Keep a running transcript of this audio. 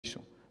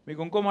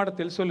మీకు ఇంకో మాట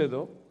తెలుసో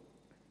లేదో,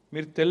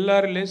 మీరు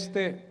తెల్లారి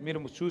లేస్తే మీరు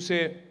చూసే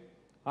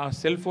ఆ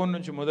సెల్ ఫోన్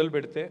నుంచి మొదలు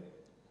పెడితే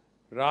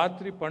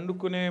రాత్రి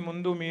పండుకునే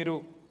ముందు మీరు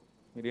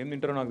ఏం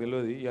తింటారో నాకు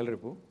తెలియదు ఇవాళ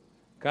రేపు,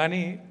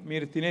 కానీ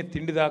మీరు తినే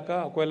తిండి దాకా,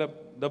 ఒకవేళ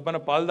దబ్బన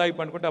పాలు దాగి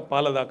పండుకుంటే ఆ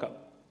పాల దాకా,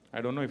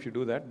 I don't know if you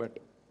do that, but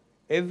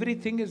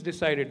everything is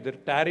decided, the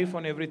tariff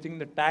on everything,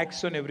 the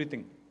tax on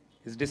everything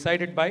is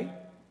decided by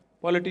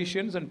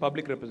politicians and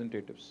public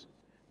representatives.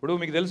 ఇప్పుడు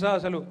మీకు తెలుసా,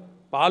 అసలు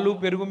పాలు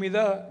పెరుగు మీద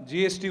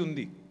జిఎస్టీ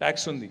ఉంది,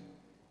 ట్యాక్స్ ఉంది,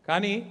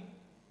 కానీ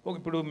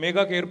ఇప్పుడు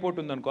మేఘాకి ఎయిర్పోర్ట్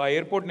ఉందనుకో, ఆ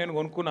ఎయిర్పోర్ట్ నేను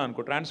కొనుక్కున్నాను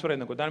అనుకో, ట్రాన్స్ఫర్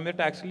అయిందనుకో, దాని మీద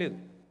ట్యాక్స్ లేదు.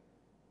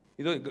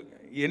 ఇదో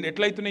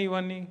ఎట్లయితున్నాయి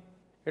ఇవన్నీ?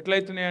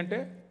 ఎట్లయితున్నాయి అంటే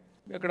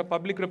ఇక్కడ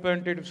పబ్లిక్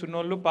రిప్రజెంటేటివ్స్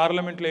ఉన్నోళ్ళు,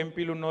 పార్లమెంట్లో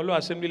ఎంపీలు ఉన్నోళ్ళు,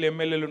 అసెంబ్లీలో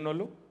ఎమ్మెల్యేలు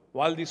ఉన్నోళ్ళు,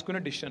 వాళ్ళు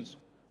తీసుకునే డిసిషన్స్.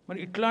 మరి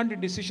ఇట్లాంటి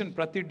డిసిషన్,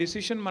 ప్రతి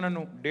డిసిషన్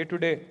మనను డే టు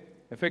డే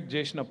ఎఫెక్ట్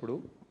చేసినప్పుడు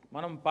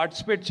మనం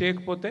పార్టిసిపేట్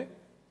చేయకపోతే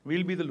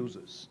will be the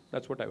losers.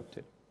 That's what I would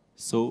say.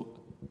 So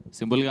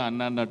సింపుల్గా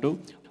అన్నట్టు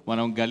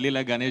మనం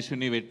గల్లీలో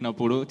గణేషుని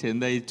పెట్టినప్పుడు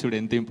చందా ఇచ్చుడు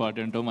ఎంత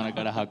ఇంపార్టెంటో మనకు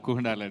అక్కడ హక్కు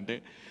ఉండాలంటే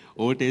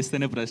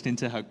ఓటేస్తేనే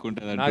ప్రశ్నించే హక్కు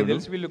ఉంటుంది. నాకు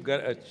తెలిసి వీళ్ళు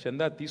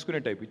చందా తీసుకునే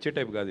టైప్, ఇచ్చే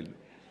టైప్ కాదు వీళ్ళు.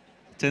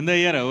 చందా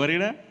అయ్యారు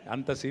ఎవరిడా?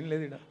 అంత సీన్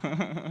లేదు ఇక్కడ.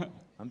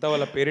 అంతా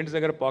వాళ్ళ పేరెంట్స్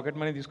దగ్గర పాకెట్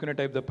మనీ తీసుకునే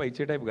టైప్ తప్ప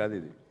ఇచ్చే టైప్ కాదు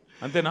ఇది.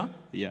 అంతేనా?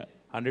 యా,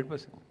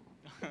 100%.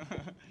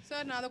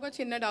 సార్ నాదొక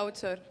చిన్న డౌట్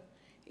సార్.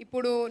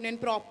 ఇప్పుడు నేను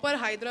ప్రాపర్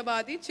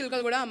హైదరాబాదీ,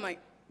 చిల్కల్ కూడా అమ్మాయి,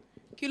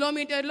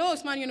 కిలోమీటర్లో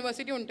ఉస్మాన్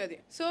యూనివర్సిటీ ఉంటుంది.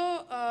 So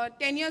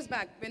 10 years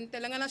back when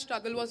Telangana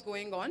struggle was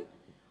going on,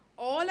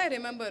 all I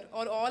remember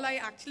are all I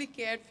actually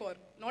cared for,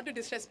 not to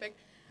disrespect,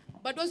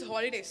 but was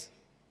holidays.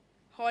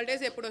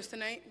 Holidays ఎప్పుడు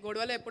వస్తున్నాయి,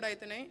 గొడవలు ఎప్పుడు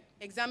అవుతున్నాయి,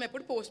 ఎగ్జామ్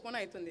ఎప్పుడు పోస్ట్పోన్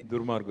అవుతుంది.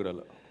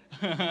 దుర్మార్గురాలు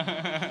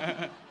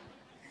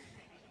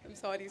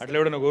సారీ అట్లా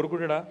ఎవడన్నా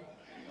కోరుకుంటాడా?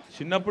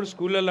 చిన్నప్పుడు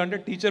స్కూళ్ళల్లో అంటే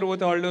టీచర్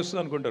పోతే హాలిడే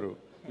వస్తుంది అనుకుంటారు,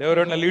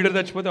 ఎవరైనా లీడర్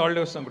చచ్చిపోతే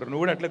హాలిడే వస్తుంది అనుకుంటారు.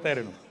 నువ్వు కూడా అట్లే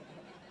తయారు.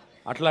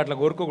 అట్లా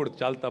కోరుకోకూడదు,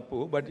 చాలా తప్పు.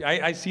 But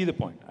I see the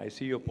point, I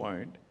see your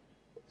point.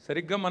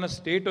 సరిగ్గా మన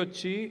స్టేట్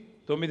వచ్చి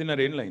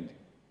 9.5 ఏళ్ళు అయింది.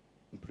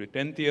 ఇప్పుడు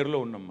 10th yearలో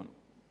ఉన్నాం మనం.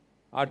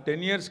 ఆ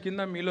 10 years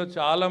కింద మీలో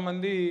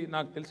చాలామంది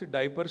నాకు తెలిసి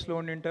డైపర్స్లో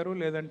ఉండి ఉంటారు,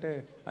 లేదంటే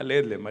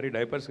లేదులే మరి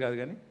డైపర్స్ కాదు,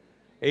 కానీ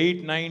 8,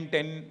 9,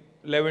 10,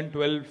 11,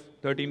 12,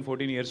 13,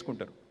 14 years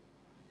ఉంటారు.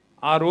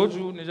 ఆ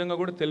రోజు నిజంగా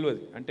కూడా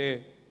తెలియదు అంటే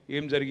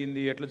ఏం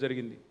జరిగింది, ఎట్లా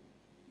జరిగింది.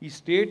 ఈ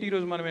స్టేట్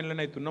ఈరోజు మనం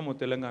ఎట్లనైతున్నామో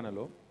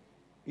తెలంగాణలో,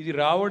 ఇది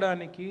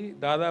రావడానికి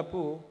దాదాపు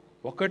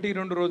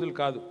 1-2 రోజులు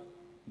కాదు,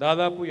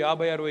 దాదాపు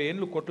 50-60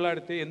 ఏళ్ళు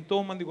కొట్లాడితే,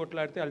 ఎంతోమంది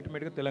కొట్లాడితే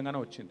అల్టిమేట్గా తెలంగాణ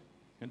వచ్చింది.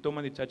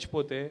 ఎంతోమంది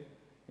చచ్చిపోతే,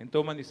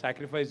 ఎంతోమంది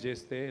సాక్రిఫైస్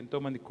చేస్తే,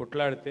 ఎంతోమంది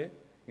కొట్లాడితే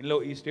ఇందులో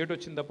ఈ స్టేట్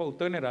వచ్చింది తప్ప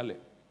ఉత్తగానే రాలే.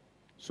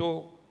 So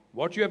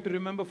what you have to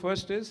remember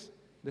first is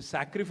the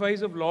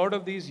sacrifice of lot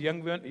of these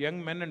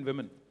young men and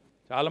women.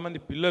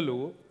 చాలామంది పిల్లలు,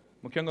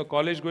 ముఖ్యంగా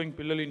కాలేజ్ గోయింగ్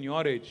పిల్లలు in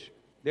your age,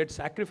 they head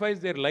sacrifice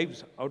there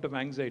lifes out of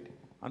anxiety.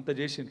 అంత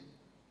చేసింది.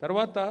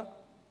 తర్వాత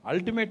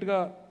అల్టిమేట్గా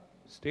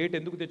state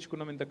ఎందుకు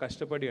తెచ్చుకున్నాం ఇంత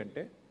కష్టపడి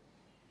అంటే,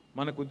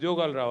 మనకు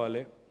ఉద్యోగాలు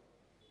రావాలి,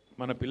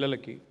 మన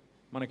పిల్లలకి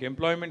మనకు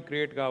ఎంప్లాయ్మెంట్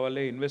క్రియేట్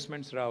కావాలి,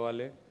 ఇన్వెస్ట్మెంట్స్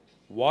రావాలి,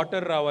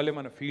 వాటర్ రావాలి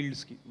మన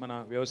ఫీల్డ్స్కి, మన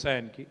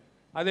వ్యవసాయానికి.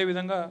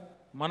 అదేవిధంగా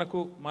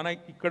మన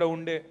ఇక్కడ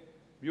ఉండే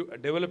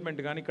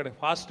డెవలప్మెంట్ కానీ ఇక్కడ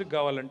ఫాస్ట్గా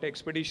కావాలంటే,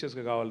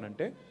 ఎక్స్పెడిషియస్గా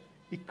కావాలంటే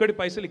ఇక్కడి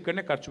పైసలు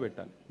ఇక్కడనే ఖర్చు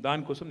పెట్టాలి.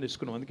 దానికోసం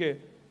తీసుకున్నాం. అందుకే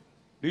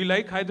do you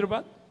like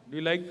Hyderabad? Do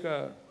you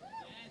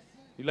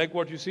like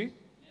what you see?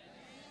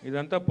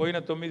 ఇదంతా పోయిన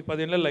 9-10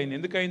 ఏళ్ళలో అయింది.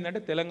 ఎందుకు అయిందంటే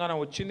తెలంగాణ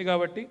వచ్చింది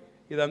కాబట్టి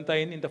ఇదంతా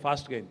అయింది, ఇంత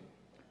ఫాస్ట్గా అయింది.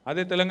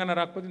 అదే తెలంగాణ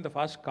రాకపోతే ఇంత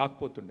ఫాస్ట్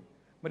కాకపోతుండే.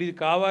 మరి ఇది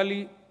కావాలి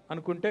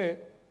అనుకుంటే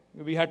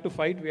we had to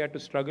fight, we had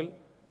to struggle.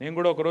 నేను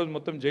కూడా ఒకరోజు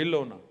మొత్తం జైల్లో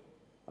ఉన్నా.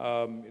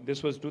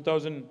 దిస్ వాజ్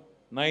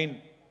 2009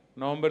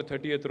 November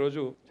 30th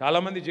రోజు.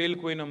 చాలామంది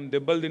జైలుకు పోయినాం,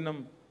 దెబ్బలు తిన్నాం,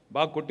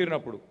 బాగా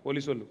కొట్టినప్పుడు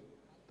పోలీసు వాళ్ళు.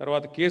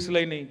 తర్వాత కేసులు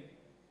అయినాయి,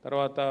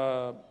 తర్వాత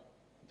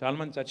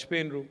చాలామంది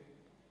చచ్చిపోయినరు.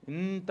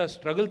 ఇంత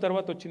స్ట్రగుల్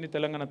తర్వాత వచ్చింది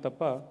తెలంగాణ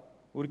తప్ప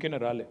ఊరికైనా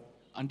రాలే.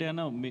 అంటే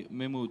అన్న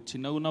మేము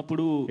చిన్నగా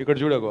ఉన్నప్పుడు ఇక్కడ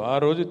చూడకు, ఆ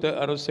రోజు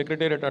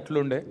సెక్రటేరియట్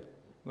అట్లుండే,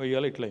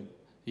 ఇవాళ ఇట్లయింది.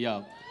 యా,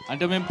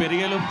 అంటే మేము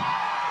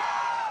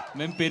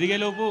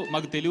పెరిగేలోపు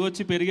మాకు తెలివి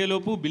వచ్చి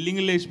పెరిగేలోపు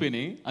బిల్డింగ్లు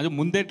లేచిపోయినాయి. అది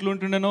ముందు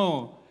ఎట్లుంటుండేనో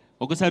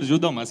ఒకసారి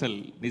చూద్దాం. అసలు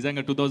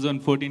నిజంగా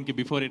 2014కి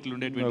బిఫోర్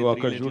ఎట్లుండే,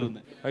 2023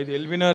 ఎట్లుండే. అయితే ఎల్వినా